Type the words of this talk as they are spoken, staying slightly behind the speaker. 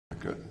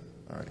Good.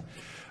 All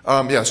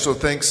right. Yeah, so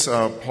thanks,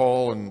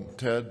 Paul and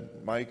Ted,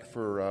 Mike,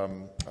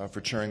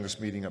 for chairing this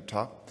meeting up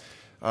top.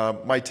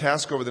 My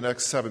task over the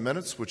next 7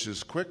 minutes, which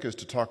is quick, is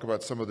to talk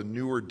about some of the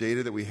newer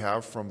data that we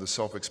have from the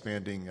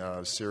self-expanding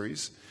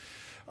series.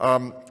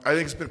 I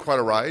think it's been quite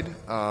a ride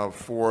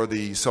for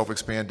the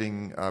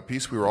self-expanding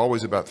piece. We were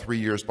always about 3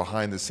 years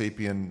behind the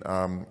SAPIEN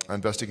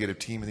investigative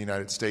team in the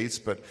United States,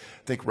 but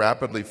I think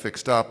rapidly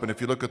fixed up. And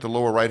if you look at the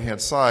lower right-hand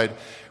side,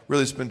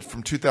 really it's been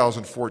from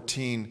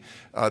 2014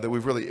 that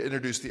we've really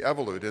introduced the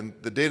Evolut. And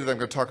the data that I'm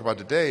going to talk about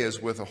today is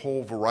with a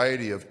whole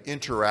variety of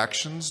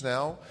interactions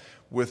now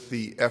with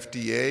the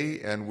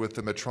FDA and with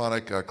the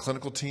Medtronic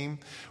clinical team,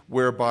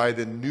 whereby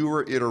the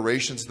newer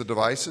iterations of the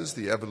devices,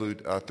 the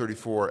Evolut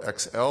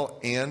 34XL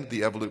and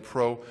the Evolut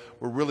Pro,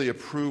 were really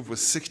approved with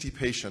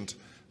 60-patient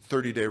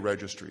 30-day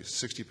registries,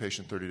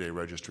 60-patient 30-day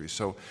registries.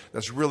 So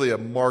that's really a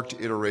marked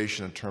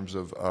iteration in terms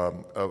of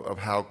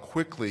how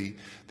quickly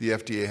the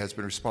FDA has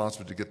been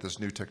responsive to get this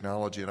new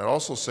technology. And I'd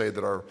also say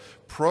that our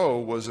Pro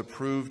was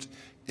approved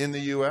in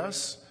the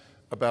U.S.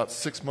 about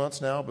 6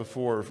 months now,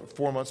 4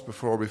 months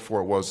before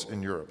it was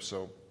in Europe.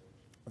 So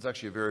it's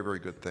actually a very, very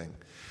good thing.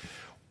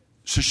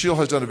 Sushil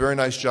has done a very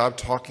nice job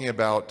talking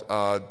about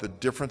the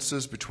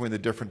differences between the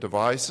different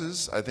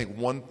devices. I think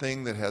one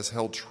thing that has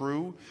held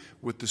true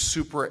with the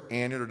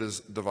supra-annular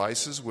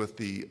devices, with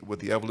the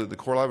Evolut, the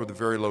CoreLive, are the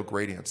very low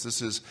gradients.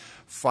 This is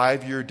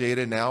 5-year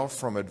data now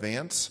from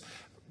Advance.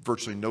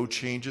 Virtually no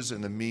changes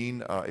in the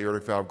mean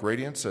aortic valve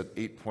gradients at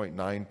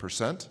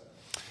 8.9%.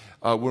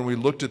 When we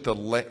looked at the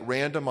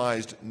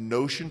randomized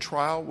NOTION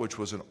trial, which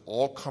was an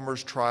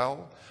all-comers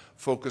trial,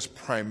 focused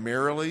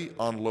primarily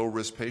on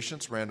low-risk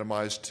patients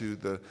randomized to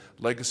the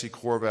legacy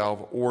core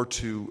valve or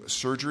to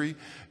surgery,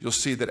 you'll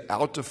see that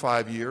out to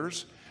 5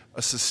 years,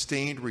 a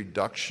sustained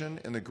reduction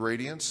in the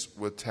gradients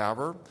with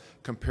TAVR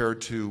compared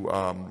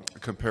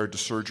to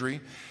surgery.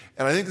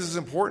 And I think this is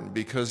important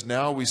because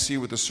now we see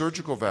with the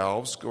surgical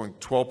valves going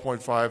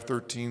 12.5,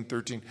 13,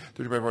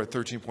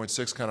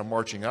 13.6, kind of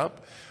marching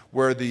up,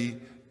 where the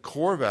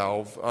core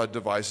valve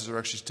devices are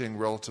actually staying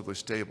relatively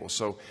stable.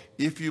 So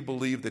if you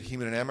believe that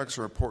hemodynamics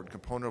are an important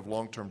component of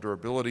long-term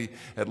durability,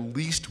 at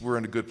least we're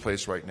in a good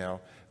place right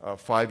now,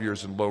 5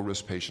 years in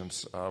low-risk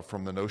patients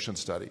from the NOTION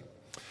study.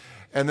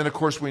 And then, of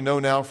course, we know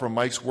now from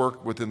Mike's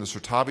work within the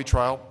SURTAVI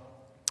trial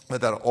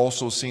that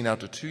also seen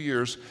out to 2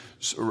 years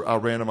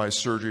randomized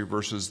surgery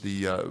versus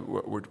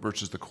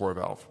the core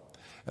valve.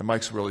 And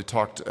Mike's really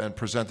talked and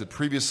presented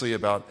previously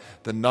about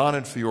the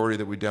non-inferiority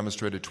that we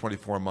demonstrated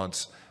 24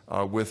 months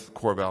with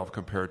core valve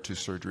compared to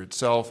surgery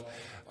itself,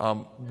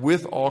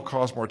 with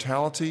all-cause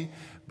mortality,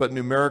 but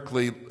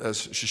numerically,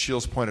 as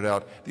Sushil's pointed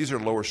out, these are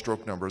lower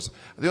stroke numbers.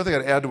 The other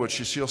thing I'd add to what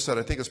Sushil said,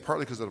 I think it's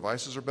partly because the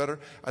devices are better.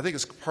 I think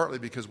it's partly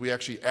because we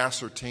actually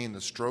ascertained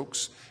the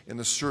strokes in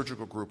the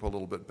surgical group a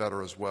little bit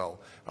better as well.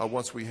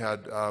 Once we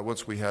had a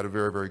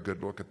very, very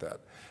good look at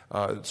that.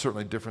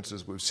 Certainly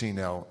differences we've seen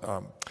now.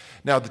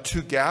 Now the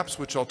two gaps,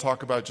 which I'll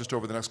talk about just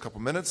over the next couple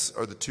minutes,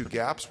 are the two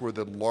gaps were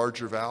the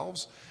larger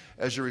valves.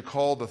 As you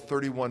recall, the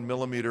 31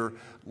 millimeter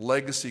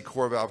legacy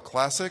core valve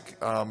classic,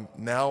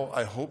 now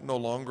I hope no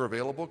longer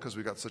available because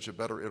we got such a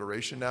better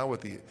iteration now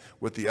with the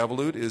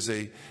Evolut, is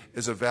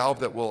a valve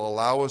that will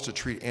allow us to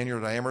treat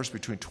annular diameters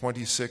between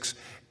 26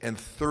 and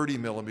 30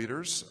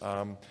 millimeters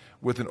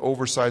with an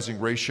oversizing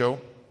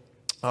ratio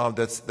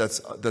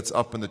that's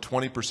up in the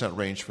 20%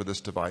 range for this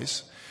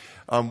device.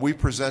 We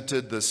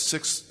presented the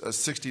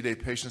 60-day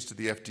patients to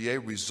the FDA,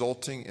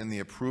 resulting in the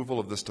approval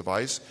of this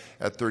device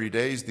at 30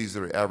 days. These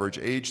are average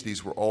age.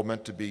 These were all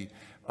meant to be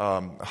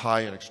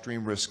high and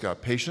extreme risk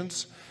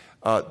patients.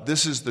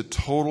 This is the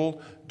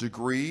total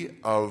degree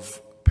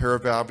of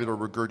paravalvular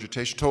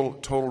regurgitation,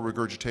 total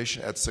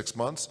regurgitation at 6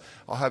 months.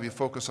 I'll have you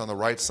focus on the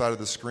right side of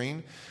the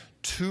screen.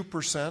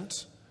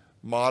 2%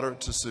 moderate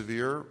to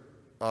severe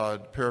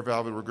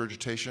paravalvular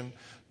regurgitation,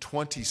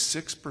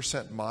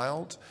 26%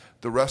 mild.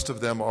 The rest of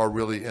them are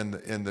really in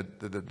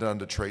the done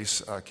to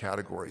trace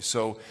category.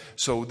 So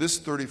this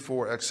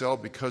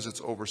 34XL, because it's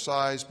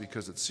oversized,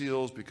 because it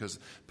seals, because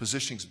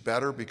positioning's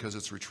better, because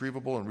it's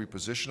retrievable and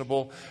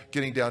repositionable,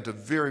 getting down to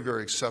very,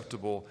 very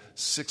acceptable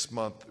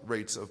 6-month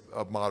rates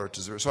of moderate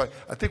to zero. So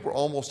I think we're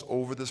almost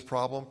over this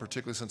problem,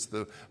 particularly since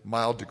the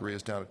mild degree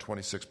is down to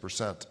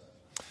 26%.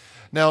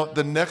 Now,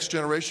 the next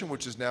generation,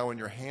 which is now in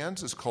your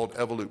hands, is called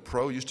Evolut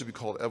Pro. It used to be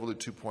called Evolut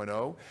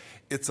 2.0.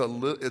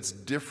 It's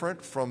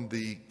different from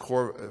the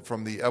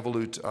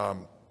Evolut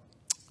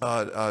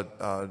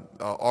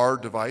R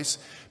device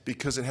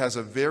because it has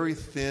a very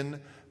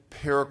thin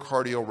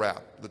pericardial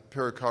wrap. The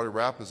pericardial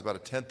wrap is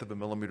about 1/10 of a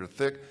millimeter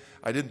thick.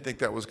 I didn't think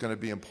that was going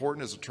to be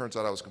important. As it turns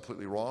out, I was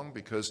completely wrong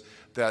because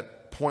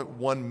that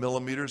 0.1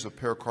 millimeters of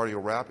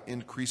pericardial wrap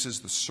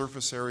increases the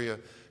surface area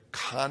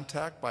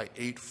contact by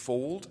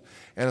 8-fold.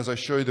 And as I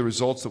show you the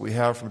results that we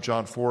have from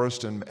John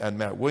Forrest and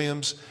Matt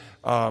Williams,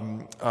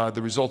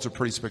 the results are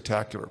pretty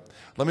spectacular.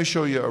 Let me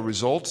show you a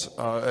result,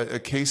 a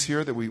case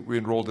here that we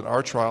enrolled in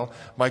our trial.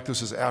 Mike,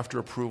 this is after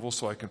approval,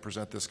 so I can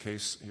present this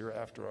case here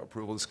after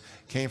approval. This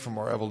came from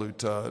our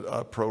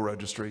Evolut Pro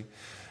registry.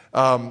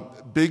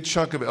 Big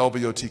chunk of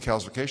LVOT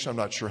calcification. I'm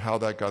not sure how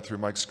that got through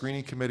Mike's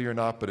screening committee or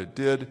not, but it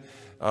did.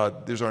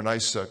 There's our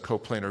nice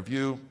coplanar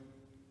view.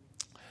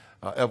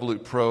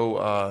 Evolut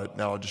Pro,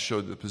 now I'll just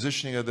show the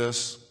positioning of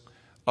this,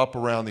 up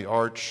around the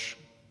arch,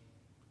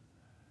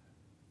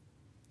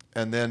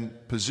 and then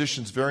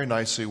positions very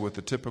nicely with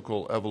the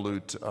typical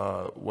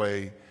Evolut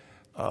way,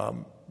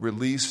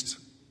 released,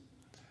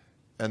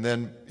 and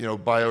then,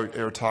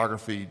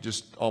 bioaerotography,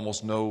 just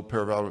almost no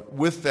paravalvular,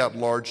 with that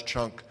large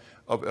chunk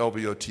of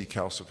LVOT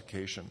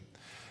calcification.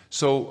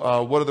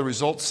 So what do the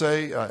results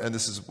say? And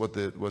this is what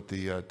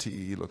the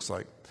TEE looks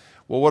like.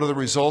 Well, what are the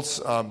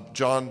results?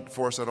 John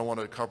Forrest, I don't want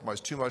to compromise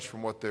too much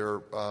from what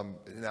there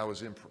now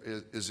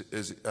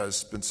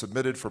has been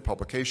submitted for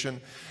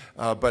publication.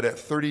 But at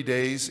 30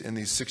 days in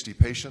these 60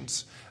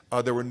 patients,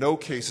 there were no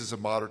cases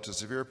of moderate to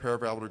severe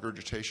paravalvular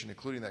regurgitation,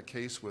 including that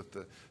case with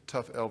the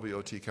tough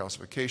LVOT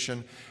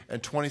calcification,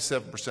 and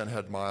 27%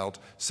 had mild,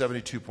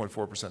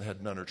 72.4%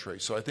 had none or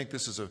trace. So I think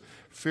this is a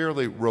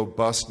fairly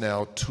robust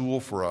now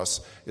tool for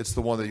us. It's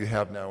the one that you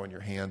have now in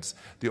your hands.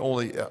 The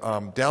only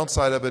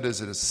downside of it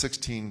is it is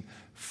 16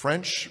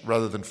 French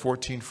rather than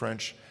 14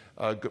 French,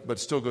 but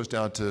still goes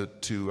down to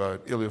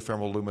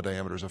iliofemoral luma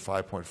diameters of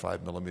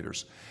 5.5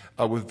 millimeters.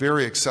 With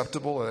very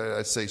acceptable,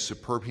 I'd say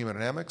superb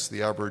hemodynamics.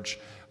 The average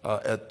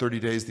at 30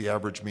 days, the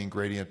average mean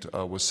gradient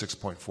was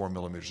 6.4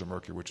 millimeters of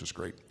mercury, which is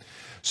great.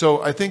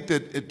 So I think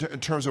that in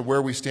terms of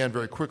where we stand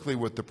very quickly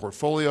with the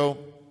portfolio,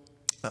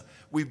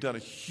 we've done a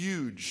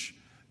huge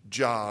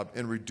job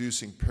in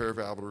reducing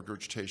paravalvular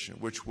regurgitation,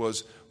 which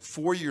was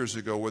 4 years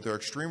ago with our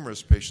extreme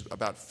risk patients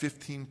about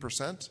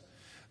 15%.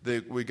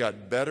 We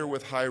got better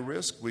with high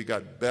risk, we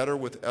got better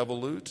with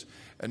Evolut,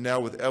 and now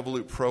with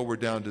Evolut Pro, we're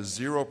down to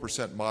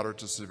 0% moderate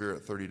to severe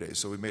at 30 days.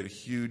 So we made a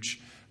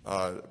huge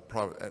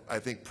I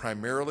think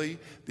primarily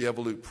the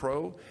Evolut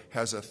Pro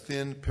has a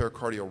thin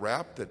pericardial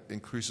wrap that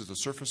increases the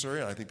surface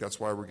area, and I think that's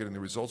why we're getting the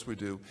results we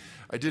do.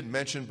 I didn't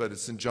mention, but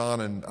it's in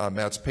John and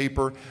Matt's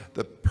paper,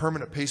 the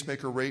permanent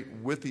pacemaker rate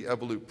with the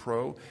Evolut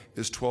Pro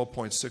is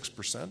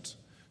 12.6%.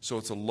 So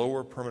it's a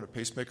lower permanent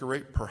pacemaker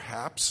rate,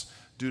 perhaps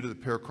due to the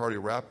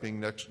pericardial wrap being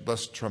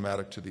less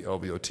traumatic to the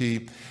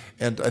LVOT.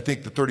 And I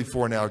think the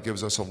 34 now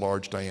gives us a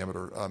large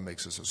diameter,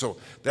 makes us. So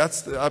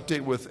that's the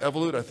update with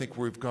Evolut. I think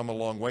we've come a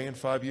long way in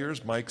 5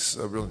 years. Mike's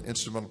a real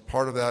instrumental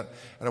part of that,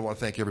 and I want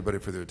to thank everybody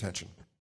for their attention.